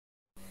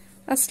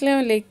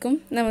Assalamualaikum,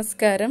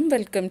 Namaskaram,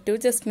 welcome to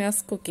Jasmia's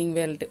Cooking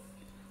World.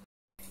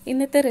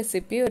 ഇന്നത്തെ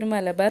recipe ഒരു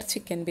Malabar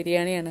chicken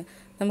ബിരിയാണിയാണ്.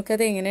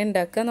 നമുക്കത് എങ്ങനെ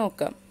ഉണ്ടാക്കാൻ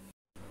നോക്കാം.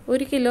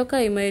 1 കിലോ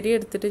കൈമരി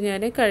എടുത്തിട്ട്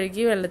ഞാൻ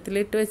കഴുകി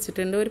വെള്ളത്തിലിട്ട്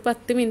വെച്ചിട്ടുണ്ട്. ഒരു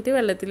 10 മിനിറ്റ്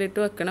വെള്ളത്തിലിട്ട്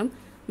വെക്കണം.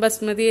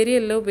 ബസ്മതി അരി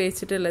അല്ല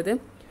ഉപയോഗിച്ചിട്ടുള്ളത്.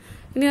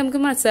 ഇനി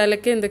നമുക്ക്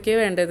മസാലയ്ക്ക്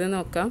എന്തൊക്കെയാണ് വേണ്ടതെന്ന്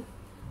നോക്കാം.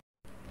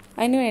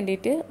 അതിന്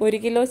വേണ്ടിയിട്ട്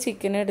 1 കിലോ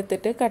ചിക്കൻ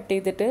എടുത്തിട്ട് കട്ട്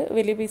ചെയ്തിട്ട്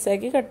വലിയ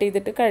പീസാക്കി കട്ട്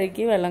ചെയ്തിട്ട്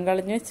കഴുകി വെള്ളം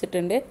കളഞ്ഞ്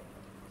വെച്ചിട്ടുണ്ട്.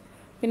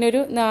 പിന്നെ ഒരു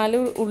 4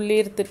 ഉള്ളി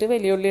എടുത്തിട്ട്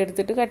വലിയ ഉള്ളി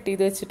എടുത്തിട്ട് കട്ട്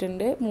ചെയ്ത്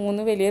വെച്ചിട്ടുണ്ട്.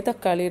 3 വലിയ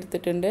തക്കാളി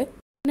എടുത്തിട്ടുണ്ട്.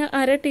 പിന്നെ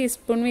 1/2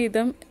 ടീസ്പൂൺ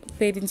വീതം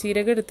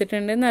പെരിഞ്ചീരകം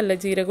എടുത്തിട്ടുണ്ട്. നല്ല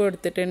ജീരകം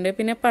എടുത്തിട്ടുണ്ട്.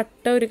 പിന്നെ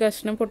പട്ട ഒരു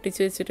കഷ്ണം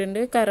പൊട്ടിച്ച് വെച്ചിട്ടുണ്ട്.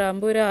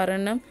 കറാമ്പ് ഒരു 6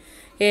 എണ്ണം,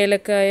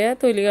 ഏലക്കായ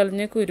തൊലി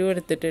കളഞ്ഞ കുരു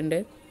എടുത്തിട്ടുണ്ട്.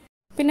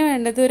 പിന്നെ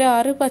വേണ്ടത് ഒരു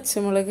 6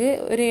 പച്ചമുളക്,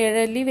 ഒരു 7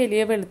 അല്ലി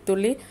വലിയ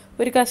വെളുത്തുള്ളി,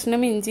 ഒരു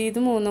കഷ്ണം ഇഞ്ചി, ഇത്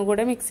 3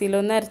 കൂടെ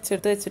മിക്സിയിലൊന്ന്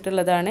അരച്ചെടുത്ത്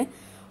വെച്ചിട്ടുള്ളതാണ്.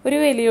 ഒരു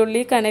വലിയ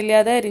ഉള്ളി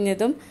കനലില്ലാതെ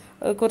അരിഞ്ഞതും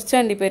കുറച്ച്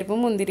അണ്ടിപ്പരിപ്പും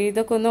മുന്തിരി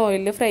ഇതൊക്കെ ഒന്ന്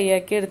ഓയിലിൽ ഫ്രൈ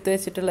ആക്കി എടുത്ത്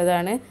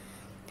വെച്ചിട്ടുള്ളതാണ്.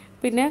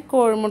 പിന്നെ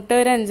കോഴിമുട്ട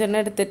ഒരു 5 എണ്ണം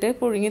എടുത്തിട്ട്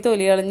പുഴുങ്ങി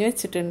തൊലി കളഞ്ഞ്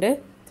വെച്ചിട്ടുണ്ട്.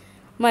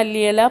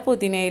 മല്ലിയില,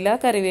 പുതിനയില,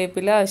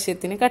 കറിവേപ്പില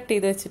ആവശ്യത്തിന് കട്ട്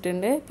ചെയ്ത്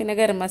വെച്ചിട്ടുണ്ട്. പിന്നെ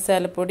ഗരം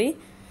മസാലപ്പൊടി,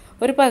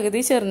 ഒരു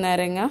പകുതി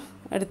ചെറുനാരങ്ങ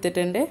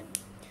എടുത്തിട്ടുണ്ട്.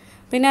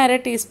 പിന്നെ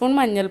 1/2 ടീസ്പൂൺ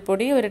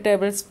മഞ്ഞൾപ്പൊടി, 1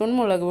 ടേബിൾ സ്പൂൺ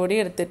മുളക് പൊടി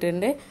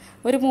എടുത്തിട്ടുണ്ട്.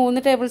 ഒരു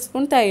 3 ടേബിൾ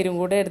സ്പൂൺ തൈരും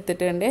കൂടെ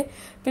എടുത്തിട്ടുണ്ട്.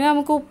 പിന്നെ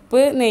നമുക്ക്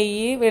ഉപ്പ്,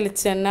 നെയ്യ്,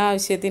 വെളിച്ചെണ്ണ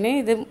ആവശ്യത്തിന്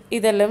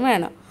ഇതെല്ലാം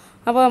വേണം.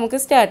 അപ്പോൾ നമുക്ക്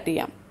സ്റ്റാർട്ട്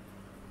ചെയ്യാം.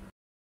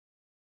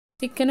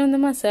 ചിക്കൻ ഒന്ന്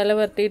മസാല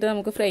വരട്ടിയിട്ട്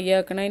നമുക്ക് ഫ്രൈ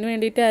ആക്കണം. അതിന്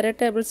വേണ്ടിയിട്ട് 1/2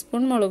 ടേബിൾ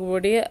സ്പൂൺ മുളക്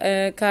പൊടി,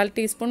 1/4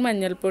 ടീസ്പൂൺ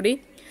മഞ്ഞൾപ്പൊടി,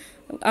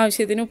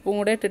 ആവശ്യത്തിന് ഉപ്പും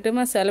കൂടെ ഇട്ടിട്ട്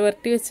മസാല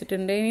വരട്ടി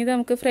വെച്ചിട്ടുണ്ട്. ഇനി ഇത്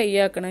നമുക്ക് ഫ്രൈ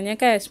ആക്കണം. ഞാൻ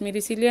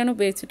കാശ്മീരി ചില്ലിയാണ്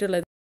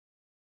ഉപയോഗിച്ചിട്ടുള്ളത്.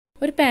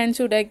 ഒരു പാൻ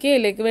ചൂടാക്കി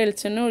അതിലേക്ക്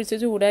വെളിച്ചെണ്ണ ഒഴിച്ച്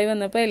ചൂടായി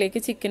വന്നപ്പോൾ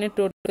അതിലേക്ക് ചിക്കൻ ഇട്ട്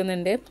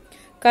കൊടുക്കുന്നുണ്ട്.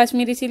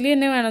 കാശ്മീരി ചില്ലി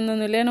തന്നെ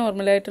വേണമെന്നൊന്നുമില്ല,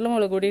 നോർമലായിട്ടുള്ള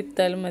മുളക് പൊടി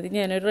ഇട്ടാലും മതി.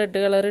 ഞാനൊരു റെഡ്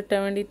കളർ ഇട്ടാൻ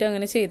വേണ്ടിയിട്ട്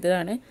അങ്ങനെ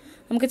ചെയ്തതാണ്.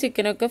 നമുക്ക്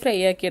ചിക്കനൊക്കെ ഫ്രൈ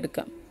ആക്കി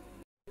എടുക്കാം.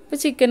 ഇപ്പോൾ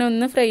ചിക്കൻ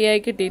ഒന്ന് ഫ്രൈ ആയി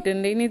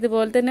കിട്ടിയിട്ടുണ്ട്. ഇനി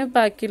ഇതുപോലെ തന്നെ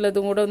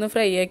ബാക്കിയുള്ളതും കൂടെ ഒന്ന്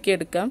ഫ്രൈ ആക്കി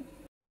എടുക്കാം.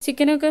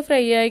 ചിക്കനൊക്കെ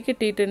ഫ്രൈ ആയി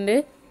കിട്ടിയിട്ടുണ്ട്.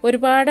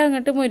 ഒരുപാട്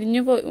അങ്ങോട്ട്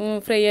മുരിഞ്ഞ്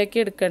ഫ്രൈ ആക്കി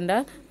എടുക്കണ്ട.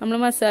 നമ്മൾ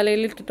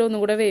മസാലയിൽ ഇട്ടിട്ട്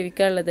ഒന്നും കൂടെ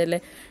വേവിക്കാനുള്ളതല്ലേ.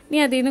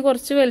 ഇനി അതിൽ നിന്ന്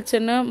കുറച്ച്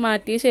വെളിച്ചെണ്ണ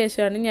മാറ്റിയ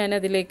ശേഷമാണ് ഞാൻ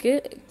അതിലേക്ക്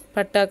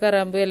പട്ട,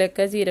 കറാമ്പ്,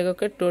 ഏലക്ക,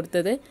 ജീരകമൊക്കെ ഇട്ട്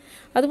കൊടുത്തത്.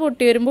 അത്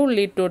പൊട്ടി വരുമ്പോൾ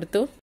ഉള്ളി ഇട്ട്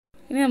കൊടുത്തു.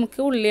 ഇനി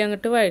നമുക്ക് ഉള്ളി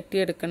അങ്ങോട്ട്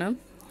വഴറ്റിയെടുക്കണം.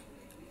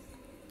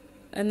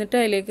 എന്നിട്ട്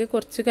അതിലേക്ക്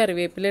കുറച്ച്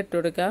കറിവേപ്പില ഇട്ട്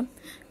കൊടുക്കാം.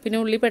 പിന്നെ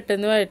ഉള്ളി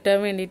പെട്ടെന്ന്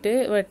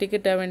വഴറ്റി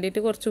കിട്ടാൻ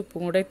വേണ്ടിയിട്ട് കുറച്ച്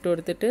ഉപ്പും കൂടെ ഇട്ട്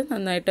കൊടുത്തിട്ട്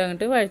നന്നായിട്ട്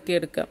അങ്ങോട്ട്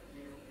വഴറ്റിയെടുക്കാം.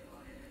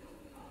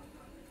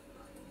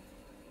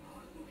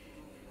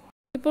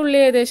 ഇപ്പോൾ ഉള്ളി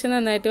ഏകദേശം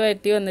നന്നായിട്ട്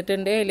വഴറ്റി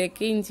വന്നിട്ടുണ്ട്.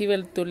 അതിലേക്ക് ഇഞ്ചി,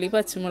 വെളുത്തുള്ളി,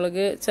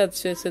 പച്ചമുളക്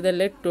ചതച്ച്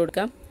വെച്ചതെല്ലാം ഇട്ട്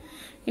കൊടുക്കാം.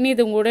 ഇനി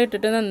ഇതും കൂടെ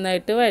ഇട്ടിട്ട്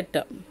നന്നായിട്ട്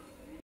വഴറ്റാം.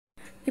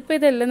 ഇപ്പോൾ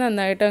ഇതെല്ലാം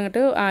നന്നായിട്ട്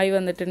അങ്ങോട്ട് ആയി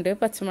വന്നിട്ടുണ്ട്.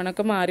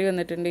 പച്ചമണമൊക്കെ മാറി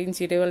വന്നിട്ടുണ്ട്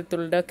ഇഞ്ചിയുടെ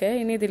വെളുത്തുള്ളിയുടെ ഒക്കെ.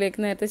 ഇനി ഇതിലേക്ക്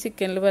നേരത്തെ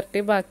ചിക്കനിൽ വരട്ടി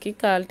ബാക്കി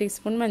 1/4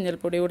 ടീസ്പൂൺ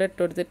മഞ്ഞൾപ്പൊടി കൂടെ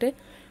ഇട്ട് കൊടുത്തിട്ട്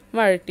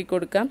വഴറ്റി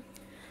കൊടുക്കാം.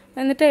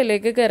 എന്നിട്ട്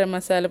അതിലേക്ക് ഗരം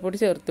മസാലപ്പൊടി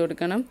ചേർത്ത്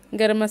കൊടുക്കണം.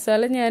 ഗരം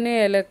മസാല ഞാൻ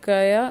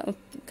ഏലക്കായ,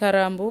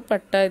 കറാമ്പു,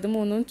 പട്ട ഇത്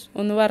 3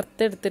 ഒന്ന്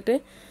വറുത്തെടുത്തിട്ട്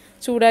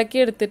ചൂടാക്കി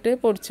എടുത്തിട്ട്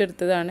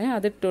പൊടിച്ചെടുത്തതാണ്.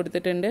 അത് ഇട്ട്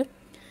കൊടുത്തിട്ടുണ്ട്.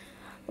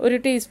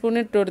 1 ടീസ്പൂൺ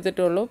ഇട്ട്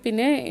കൊടുത്തിട്ടുള്ളൂ.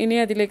 പിന്നെ ഇനി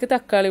അതിലേക്ക്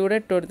തക്കാളി കൂടെ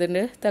ഇട്ട്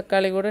കൊടുത്തിട്ടുണ്ട്.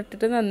 തക്കാളി കൂടെ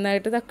ഇട്ടിട്ട്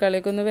നന്നായിട്ട്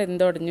തക്കാളിയൊക്കെ ഒന്ന്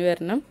വെന്തുടഞ്ഞു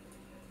വരണം.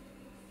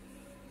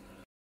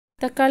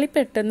 തക്കാളി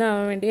പെട്ടെന്ന്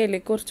ആവാൻ വേണ്ടി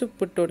അതിലേക്ക് കുറച്ച്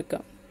ഉപ്പിട്ട്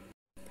കൊടുക്കാം.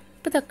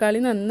 ഇപ്പോൾ തക്കാളി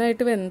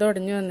നന്നായിട്ട്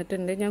വെന്തുടഞ്ഞു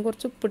വന്നിട്ടുണ്ട്. ഞാൻ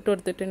കുറച്ച് ഉപ്പിട്ട്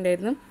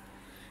കൊടുത്തിട്ടുണ്ടായിരുന്നു.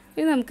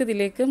 ഇനി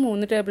നമുക്കിതിലേക്ക്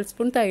 3 ടേബിൾ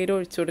സ്പൂൺ തൈര്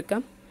ഒഴിച്ചു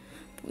കൊടുക്കാം.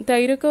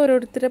 തൈരൊക്കെ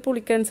ഓരോരുത്തരുടെ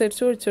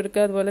പുളിക്കനുസരിച്ച് ഒഴിച്ചു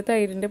കൊടുക്കുക. അതുപോലെ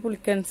തൈരിൻ്റെ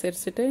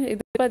പുളിക്കനുസരിച്ചിട്ട്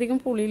ഇതിപ്പോൾ അധികം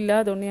പുളിയില്ല,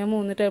 അതുകൊണ്ട് ഞാൻ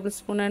 3 ടേബിൾ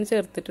സ്പൂണാണ്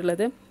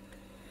ചേർത്തിട്ടുള്ളത്.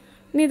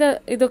 ഇനി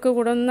ഇതൊക്കെ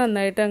കൂടെ ഒന്ന്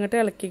നന്നായിട്ട് അങ്ങോട്ട്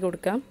ഇളക്കി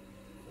കൊടുക്കാം.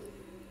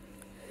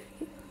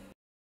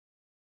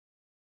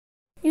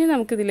 ഇനി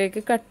നമുക്കിതിലേക്ക്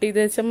കട്ട് ചെയ്ത്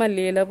വെച്ച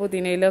മല്ലിയില,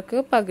 പുതിനയില ഒക്കെ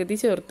പകുതി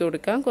ചേർത്ത്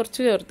കൊടുക്കാം. കുറച്ച്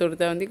ചേർത്ത്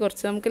കൊടുത്താൽ മതി.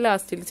 കുറച്ച് നമുക്ക്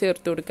ലാസ്റ്റിൽ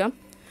ചേർത്ത് കൊടുക്കാം.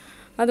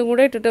 അതും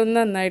കൂടെ ഇട്ടിട്ട് ഒന്ന്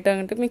നന്നായിട്ട്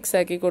അങ്ങോട്ട്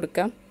മിക്സാക്കി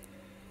കൊടുക്കാം.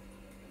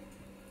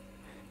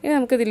 ഇനി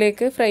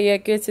നമുക്കിതിലേക്ക് ഫ്രൈ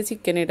ആക്കി വെച്ച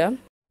ചിക്കൻ ഇടാം.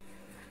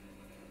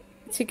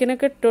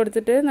 ചിക്കനൊക്കെ ഇട്ട്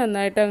കൊടുത്തിട്ട്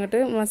നന്നായിട്ട് അങ്ങോട്ട്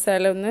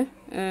മസാല ഒന്ന്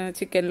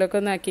ചിക്കനിലൊക്കെ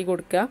ഒന്ന് ആക്കി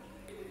കൊടുക്കുക.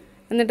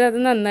 എന്നിട്ട് അത്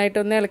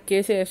നന്നായിട്ടൊന്ന്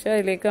ഇളക്കിയ ശേഷം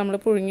അതിലേക്ക് നമ്മൾ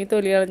പുഴുങ്ങി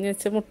തൊലി കളഞ്ഞ്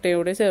വെച്ച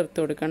മുട്ടയോടെ ചേർത്ത്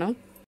കൊടുക്കണം.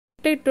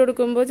 മുട്ട ഇട്ട്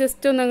കൊടുക്കുമ്പോൾ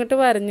ജസ്റ്റ് ഒന്ന് അങ്ങോട്ട്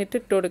വരഞ്ഞിട്ട്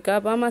ഇട്ട് കൊടുക്കുക.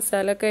 അപ്പോൾ ആ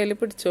മസാല ഒക്കെ അതിൽ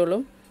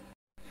പിടിച്ചോളും.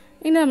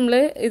 ഇനി നമ്മൾ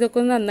ഇതൊക്കെ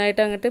ഒന്ന്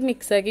നന്നായിട്ട് അങ്ങോട്ട്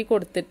മിക്സാക്കി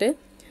കൊടുത്തിട്ട്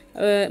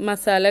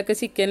മസാല ഒക്കെ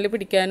ചിക്കനിൽ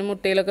പിടിക്കാനും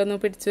മുട്ടയിലൊക്കെ ഒന്ന്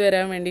പിടിച്ച്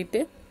വരാൻ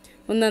വേണ്ടിയിട്ട്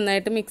ഒന്ന്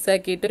നന്നായിട്ട്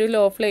മിക്സാക്കിയിട്ട് ഒരു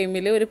ലോ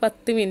ഫ്ലെയിമിൽ ഒരു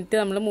 10 മിനിറ്റ്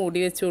നമ്മൾ മൂടി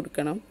വെച്ച്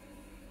കൊടുക്കണം.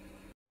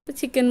 അപ്പോൾ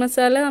ചിക്കൻ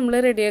മസാല നമ്മൾ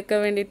റെഡിയാക്കാൻ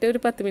വേണ്ടിയിട്ട് ഒരു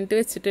 10 മിനിറ്റ്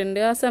വെച്ചിട്ടുണ്ട്.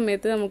 ആ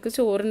സമയത്ത് നമുക്ക്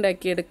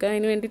ചോറുണ്ടാക്കിയെടുക്കാം.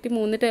 അതിന് വേണ്ടിയിട്ട്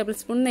 3 ടേബിൾ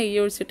സ്പൂൺ നെയ്യ്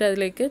ഒഴിച്ചിട്ട്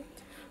അതിലേക്ക്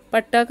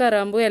പട്ട,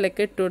 കറാമ്പു, ഏലക്ക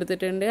ഇട്ട്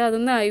കൊടുത്തിട്ടുണ്ട്.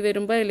 അതൊന്ന് ആയി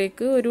വരുമ്പോൾ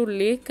അതിലേക്ക് ഒരു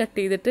ഉള്ളി കട്ട്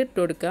ചെയ്തിട്ട് ഇട്ട്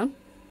കൊടുക്കാം.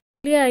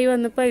 ഉള്ളി ആയി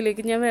വന്നപ്പോൾ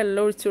അതിലേക്ക് ഞാൻ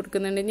വെള്ളം ഒഴിച്ചു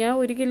കൊടുക്കുന്നുണ്ട്. ഞാൻ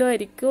 1 കിലോ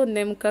അരിക്ക്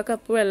 1.25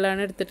 കപ്പ്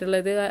വെള്ളമാണ്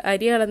എടുത്തിട്ടുള്ളത്.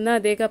 അരി അളന്ന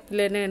അതേ കപ്പിൽ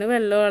തന്നെയാണ്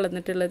വെള്ളം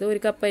അളന്നിട്ടുള്ളത്.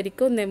 1 കപ്പ്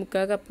അരിക്ക്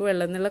 1.25 കപ്പ്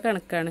വെള്ളം എന്നുള്ള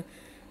കണക്കാണ്.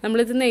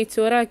 നമ്മളിത്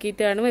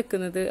നെയ്ച്ചോറാക്കിയിട്ടാണ്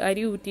വെക്കുന്നത്,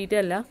 അരി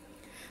ഊറ്റിയിട്ടല്ല.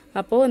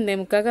 അപ്പോൾ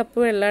 1.25 കപ്പ്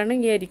വെള്ളമാണ്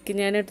ഈ അരിക്ക്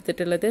ഞാൻ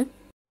എടുത്തിട്ടുള്ളത്.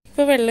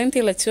 ഇപ്പോൾ വെള്ളം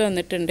തിളച്ച്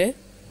വന്നിട്ടുണ്ട്.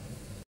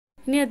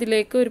 ഇനി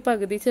അതിലേക്ക് ഒരു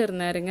പകുതി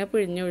ചെറുനാരങ്ങ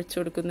പിഴിഞ്ഞൊഴിച്ചു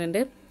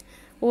കൊടുക്കുന്നുണ്ട്.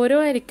 ഓരോ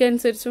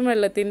അരിക്കനുസരിച്ചും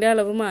വെള്ളത്തിൻ്റെ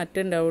അളവ്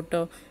മാറ്റം ഉണ്ടാവും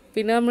കേട്ടോ.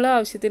 പിന്നെ നമ്മൾ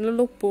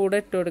ആവശ്യത്തിനുള്ള ഉപ്പ് കൂടെ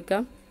ഇട്ട്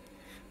കൊടുക്കാം.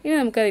 ഇനി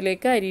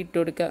നമുക്കതിലേക്ക് അരി ഇട്ട്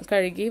കൊടുക്കാം.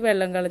 കഴുകി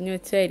വെള്ളം കളഞ്ഞ്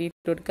വെച്ച് അരി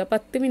ഇട്ട് കൊടുക്കാം.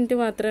 10 മിനിറ്റ്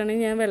മാത്രമാണ്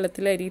ഞാൻ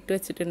വെള്ളത്തിൽ അരി ഇട്ട്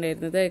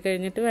വെച്ചിട്ടുണ്ടായിരുന്നത്. അത്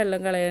കഴിഞ്ഞിട്ട് വെള്ളം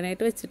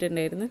കളയാനായിട്ട്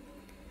വെച്ചിട്ടുണ്ടായിരുന്നു.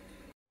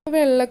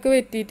 വെള്ളമൊക്കെ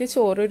വെറ്റിയിട്ട്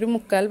ചോറ് ഒരു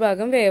 1/4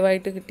 ഭാഗം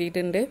വേവായിട്ട്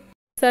കിട്ടിയിട്ടുണ്ട്.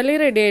 മസാല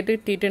റെഡി ആയിട്ട്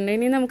കിട്ടിയിട്ടുണ്ട്.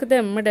 ഇനി നമുക്ക്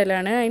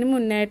ദമ്മിടലാണ്. അതിന്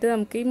മുന്നായിട്ട്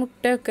നമുക്ക് ഈ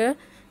മുട്ടയൊക്കെ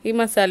ഈ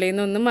മസാലയിൽ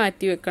നിന്ന് ഒന്ന്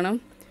മാറ്റി വെക്കണം.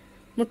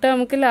 മുട്ട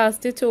നമുക്ക്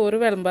ലാസ്റ്റ് ചോറ്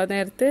വിളമ്പാൻ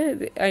നേരത്ത്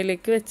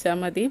അതിലേക്ക് വെച്ചാൽ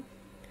മതി.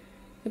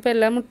 ഇപ്പം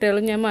എല്ലാ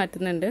മുട്ടകളും ഞാൻ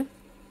മാറ്റുന്നുണ്ട്.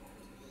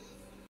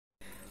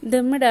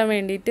 ദമ്മിടാൻ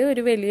വേണ്ടിയിട്ട്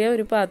ഒരു വലിയ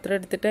പാത്രം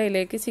എടുത്തിട്ട്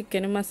അതിലേക്ക്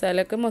ചിക്കനും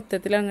മസാലയൊക്കെ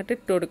മൊത്തത്തിൽ അങ്ങോട്ട്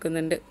ഇട്ട്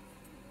കൊടുക്കുന്നുണ്ട്.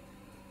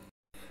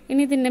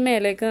 ഇനി ഇതിൻ്റെ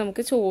മേലേക്ക്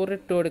നമുക്ക് ചോറ്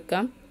ഇട്ട്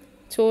കൊടുക്കാം.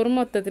 ചോറ്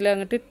മൊത്തത്തിൽ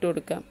അങ്ങോട്ട് ഇട്ട്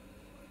കൊടുക്കാം.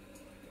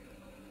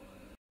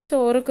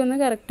 ചോറൊക്കെ ഒന്ന്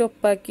കറക്റ്റ്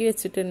ഒപ്പാക്കി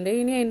വെച്ചിട്ടുണ്ട്.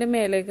 ഇനി അതിൻ്റെ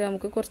മേലേക്ക്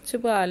നമുക്ക് കുറച്ച്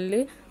പാലിൽ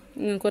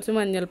കുറച്ച്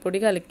മഞ്ഞൾപ്പൊടി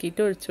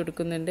കലക്കിയിട്ട് ഒഴിച്ചു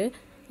കൊടുക്കുന്നുണ്ട്.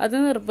 അത്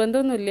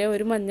നിർബന്ധമൊന്നുമില്ല,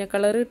 ഒരു മഞ്ഞ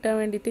കളർ കിട്ടാൻ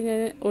വേണ്ടിയിട്ട് ഞാൻ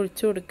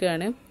ഒഴിച്ചു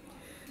കൊടുക്കുകയാണ്.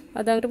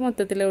 അതങ്ങോട്ട്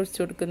മൊത്തത്തിൽ ഒഴിച്ചു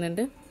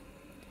കൊടുക്കുന്നുണ്ട്.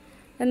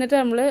 എന്നിട്ട്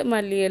നമ്മൾ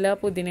മല്ലിയില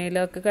പുതിനയില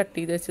ഒക്കെ കട്ട്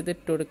ചെയ്ത് വെച്ചത്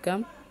ഇട്ട് കൊടുക്കാം.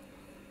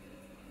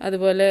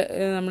 അതുപോലെ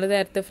നമ്മൾ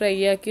നേരത്തെ ഫ്രൈ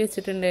ആക്കി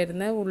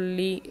വെച്ചിട്ടുണ്ടായിരുന്ന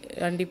ഉള്ളി,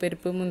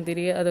 അണ്ടിപ്പരിപ്പ്,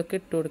 മുന്തിരി അതൊക്കെ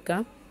ഇട്ട്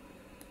കൊടുക്കാം.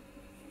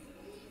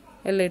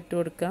 എല്ലാം ഇട്ട്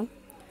കൊടുക്കാം.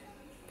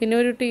 പിന്നെ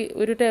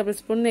ഒരു ടേബിൾ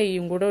സ്പൂൺ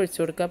നെയ്യും കൂടെ ഒഴിച്ചു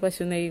കൊടുക്കാം.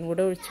 പശു നെയ്യും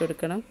കൂടെ ഒഴിച്ചു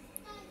കൊടുക്കണം.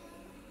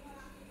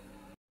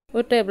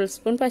 ഒരു ടേബിൾ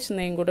സ്പൂൺ പശു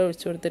നെയ്യും കൂടെ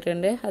ഒഴിച്ചു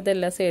കൊടുത്തിട്ടുണ്ട്.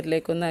 അതെല്ലാം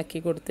സൈഡിലേക്കൊന്ന് ആക്കി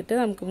കൊടുത്തിട്ട്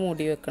നമുക്ക്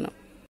മൂടി വെക്കണം.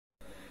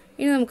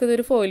 ഇനി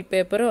നമുക്കിതൊരു ഫോയിൽ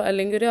പേപ്പറോ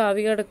അല്ലെങ്കിൽ ഒരു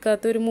ആവി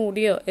കടക്കാത്ത ഒരു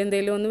മൂടിയോ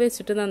എന്തെങ്കിലും ഒന്ന്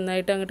വെച്ചിട്ട്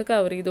നന്നായിട്ട് അങ്ങോട്ട്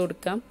കവർ ചെയ്ത്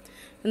കൊടുക്കാം.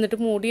 എന്നിട്ട്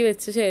മൂടി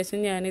വെച്ച ശേഷം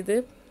ഞാനിത്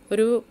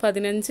ഒരു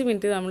 15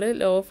 മിനിറ്റ് നമ്മൾ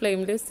ലോ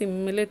ഫ്ലെയിമിൽ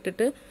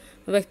സിമ്മിലിട്ടിട്ട്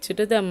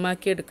വെച്ചിട്ട്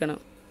ദമ്മാക്കി എടുക്കണം.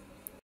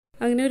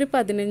 അങ്ങനെ ഒരു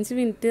 15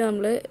 മിനിറ്റ്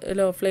നമ്മൾ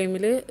ലോ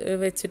ഫ്ലെയിമിൽ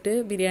വെച്ചിട്ട്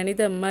ബിരിയാണി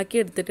ദമ്മാക്കി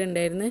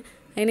എടുത്തിട്ടുണ്ടായിരുന്നു.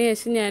 അതിന്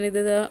ശേഷം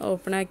ഞാനിത്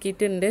ഓപ്പൺ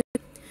ആക്കിയിട്ടുണ്ട്.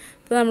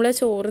 അപ്പോൾ നമ്മൾ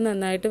ചോറ്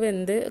നന്നായിട്ട്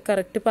വെന്ത്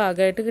കറക്റ്റ്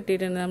പാകമായിട്ട്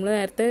കിട്ടിയിട്ടുണ്ട്. നമ്മൾ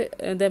നേരത്തെ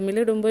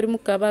ദമ്മിലിടുമ്പോൾ ഒരു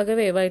 1/4 ഭാഗം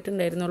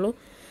വേവായിട്ടുണ്ടായിരുന്നുള്ളൂ.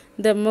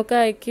 ദമ്മൊക്കെ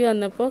ആക്കി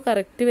വന്നപ്പോൾ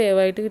കറക്റ്റ്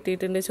വേവായിട്ട്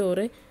കിട്ടിയിട്ടുണ്ട്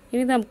ചോറ്.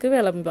 ഇനി നമുക്ക്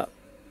വിളമ്പാം.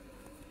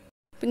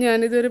 അപ്പം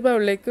ഞാനിതൊരു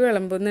ബൗളിലേക്ക്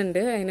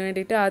വിളമ്പുന്നുണ്ട്. അതിന്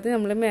വേണ്ടിയിട്ട് ആദ്യം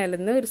നമ്മൾ മേലെ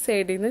നിന്ന് ഒരു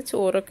സൈഡിൽ നിന്ന്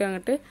ചോറൊക്കെ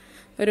അങ്ങോട്ട്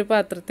ഒരു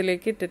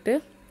പാത്രത്തിലേക്ക് ഇട്ടിട്ട്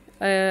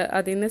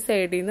അതിൽ നിന്ന്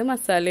സൈഡിൽ നിന്ന്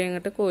മസാല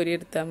അങ്ങോട്ട്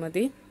കോരിയെടുത്താൽ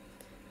മതി.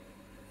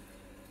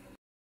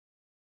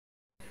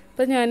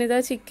 അപ്പം ഞാനിതാ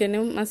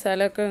ചിക്കനും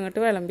മസാല ഒക്കെ അങ്ങോട്ട്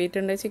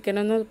വിളമ്പിയിട്ടുണ്ട്.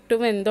 ചിക്കനൊന്നും ഒട്ടും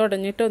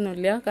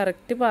വെന്തുടഞ്ഞിട്ടൊന്നുമില്ല,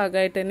 കറക്റ്റ്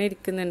പാകമായിട്ട് തന്നെ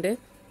ഇരിക്കുന്നുണ്ട്.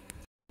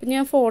 അപ്പം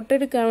ഞാൻ ഫോട്ടോ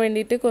എടുക്കാൻ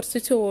വേണ്ടിയിട്ട് കുറച്ച്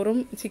ചോറും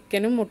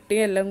ചിക്കനും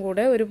മുട്ടയും എല്ലാം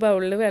കൂടെ ഒരു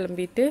ബൗളിൽ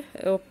വിളമ്പിയിട്ട്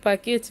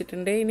ഒപ്പാക്കി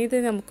വെച്ചിട്ടുണ്ട്. ഇനി ഇത്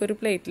നമുക്കൊരു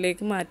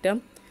പ്ലേറ്റിലേക്ക് മാറ്റാം.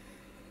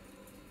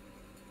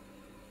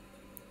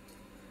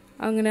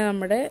 അങ്ങനെ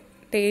നമ്മുടെ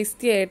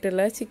ടേസ്റ്റി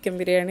ആയിട്ടുള്ള ചിക്കൻ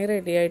ബിരിയാണി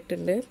റെഡി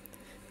ആയിട്ടുണ്ട്.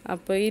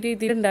 അപ്പോൾ ഈ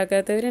രീതിയിൽ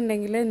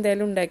ഉണ്ടാക്കാത്തവരുണ്ടെങ്കിൽ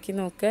എന്തായാലും ഉണ്ടാക്കി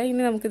നോക്കുക.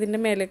 ഇനി നമുക്കിതിൻ്റെ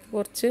മേലേക്ക്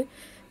കുറച്ച്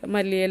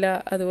മല്ലിയില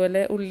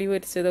അതുപോലെ ഉള്ളി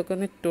പൊരിച്ചതൊക്കെ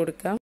ഒന്ന് ഇട്ട്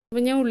കൊടുക്കാം.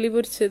 അപ്പോൾ ഞാൻ ഉള്ളി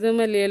പൊരിച്ചത്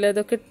മല്ലിയില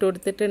അതൊക്കെ ഇട്ട്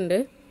കൊടുത്തിട്ടുണ്ട്.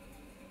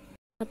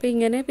 അപ്പോൾ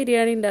ഇങ്ങനെ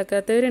ബിരിയാണി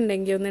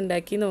ഉണ്ടാക്കാത്തവരുണ്ടെങ്കിൽ ഒന്ന്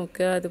ഉണ്ടാക്കി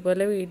നോക്കുക.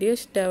 അതുപോലെ വീഡിയോ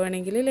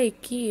ഇഷ്ടമാവുകയാണെങ്കിൽ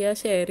ലൈക്ക് ചെയ്യുക,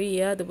 ഷെയർ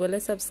ചെയ്യുക. അതുപോലെ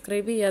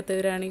സബ്സ്ക്രൈബ്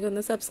ചെയ്യാത്തവരാണെങ്കിൽ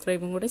ഒന്ന്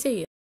സബ്സ്ക്രൈബും കൂടെ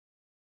ചെയ്യുക.